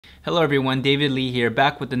Hello everyone, David Lee here,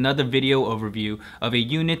 back with another video overview of a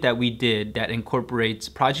unit that we did that incorporates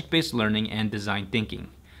project-based learning and design thinking.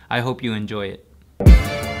 I hope you enjoy it.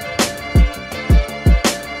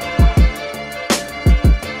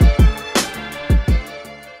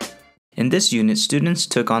 In this unit, students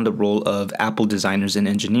took on the role of Apple designers and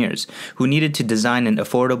engineers who needed to design an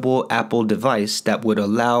affordable Apple device that would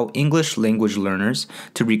allow English language learners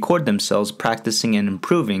to record themselves practicing and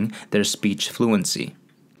improving their speech fluency.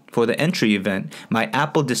 For the entry event, my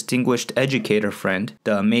Apple Distinguished Educator friend,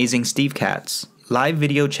 the amazing Steve KATZ, live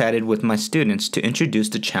video chatted with my students to introduce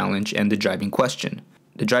the challenge and the driving question.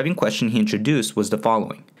 The driving question he introduced was the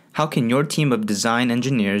following: how can your team of design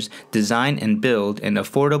engineers design and build an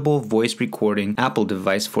affordable voice recording Apple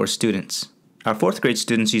device for students? Our 4th grade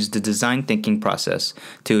students used the design thinking process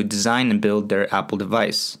to design and build their Apple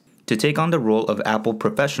device. To take on the role of Apple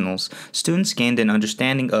professionals, students gained an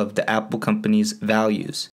understanding of the Apple company's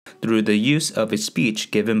values through the use of a speech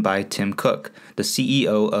given by Tim Cook, the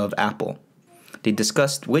CEO of Apple. They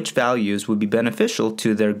discussed which values would be beneficial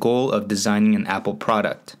to their goal of designing an Apple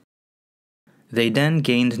product. They then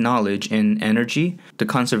gained knowledge in energy, the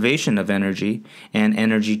conservation of energy, and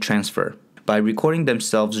energy transfer by recording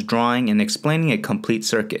themselves drawing and explaining a complete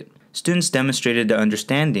circuit. Students demonstrated the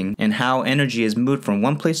understanding in how energy is moved from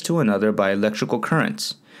one place to another by electrical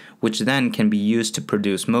currents, which then can be used to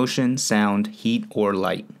produce motion, sound, heat, or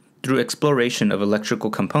light. Through exploration of electrical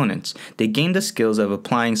components, they gained the skills of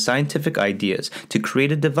applying scientific ideas to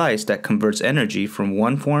create a device that converts energy from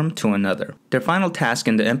one form to another. Their final task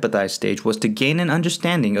in the empathize stage was to gain an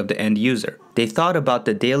understanding of the end user. They thought about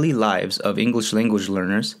the daily lives of English language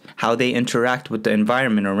learners, how they interact with the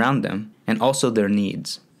environment around them, and also their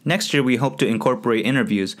needs. Next year, we hope to incorporate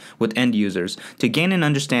interviews with end users to gain an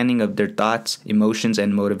understanding of their thoughts, emotions,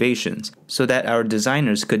 and motivations, so that our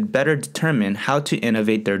designers could better determine how to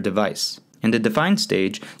innovate their device. In the define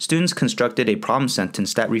stage, students constructed a problem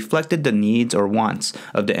sentence that reflected the needs or wants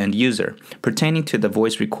of the end user, pertaining to the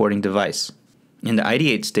voice recording device. In the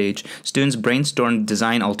ideate stage, students brainstormed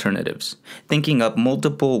design alternatives, thinking up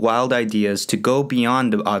multiple wild ideas to go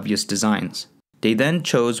beyond the obvious designs. They then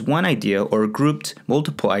chose one idea or grouped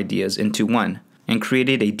multiple ideas into one and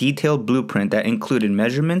created a detailed blueprint that included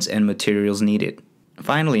measurements and materials needed.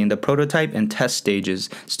 Finally, in the prototype and test stages,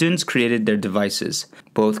 students created their devices,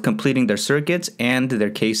 both completing their circuits and their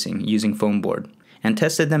casing using foam board, and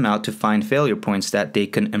tested them out to find failure points that they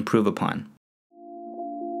can improve upon.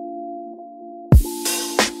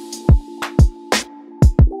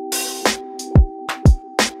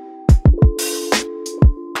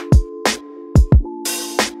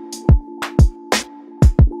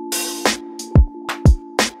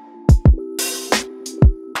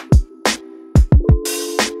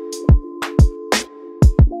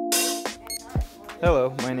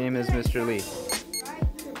 Hello, my name is Mr. Lee.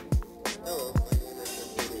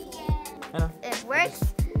 Hello. It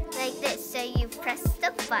works like this. So you press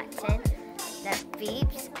the button that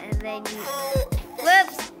beeps, and then you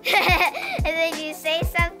whoops, and then you say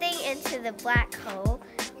something into the black hole,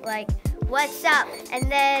 like "What's up?" and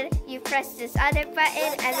then you press this other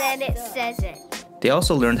button, and then it says it. They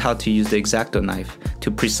also learned how to use the X-Acto knife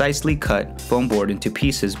to precisely cut foam board into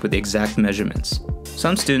pieces with exact measurements.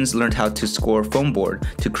 Some students learned how to score foam board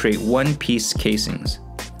to create one-piece casings.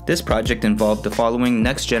 This project involved the following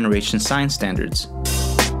next-generation science standards.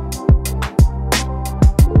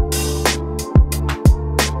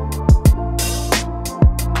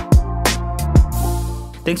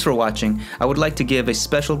 Thanks for watching. I would like to give a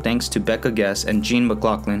special thanks to Becca Guess and Jean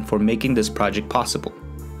McLaughlin for making this project possible.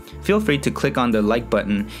 Feel free to click on the like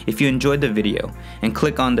button if you enjoyed the video, and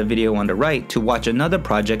click on the video on the right to watch another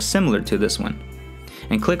project similar to this one.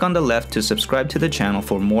 And click on the left to subscribe to the channel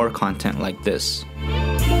for more content like this.